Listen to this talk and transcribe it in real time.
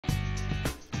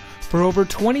For over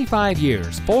 25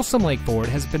 years, Folsom Lake Ford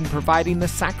has been providing the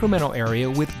Sacramento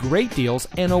area with great deals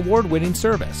and award-winning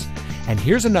service. And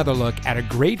here's another look at a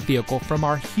great vehicle from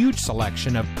our huge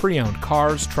selection of pre-owned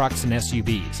cars, trucks, and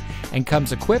SUVs, and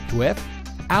comes equipped with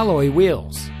alloy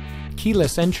wheels,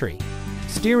 keyless entry,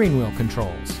 steering wheel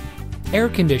controls, air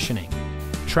conditioning,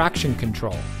 traction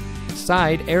control,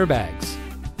 side airbags,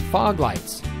 fog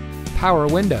lights, power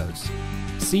windows,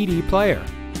 CD player,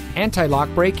 anti-lock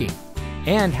braking,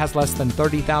 and has less than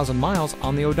 30,000 miles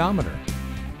on the odometer.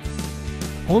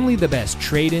 Only the best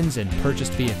trade-ins and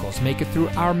purchased vehicles make it through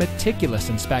our meticulous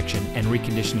inspection and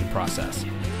reconditioning process.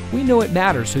 We know it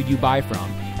matters who you buy from,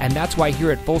 and that's why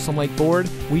here at Folsom Lake Ford,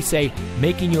 we say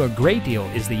making you a great deal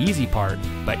is the easy part,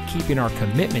 but keeping our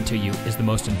commitment to you is the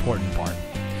most important part.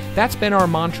 That's been our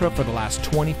mantra for the last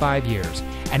 25 years,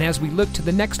 and as we look to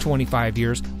the next 25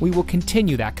 years, we will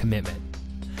continue that commitment.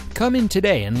 Come in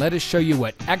today and let us show you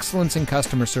what excellence in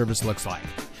customer service looks like.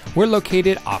 We're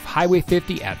located off Highway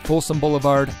 50 at Folsom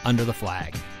Blvd under the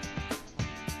flag.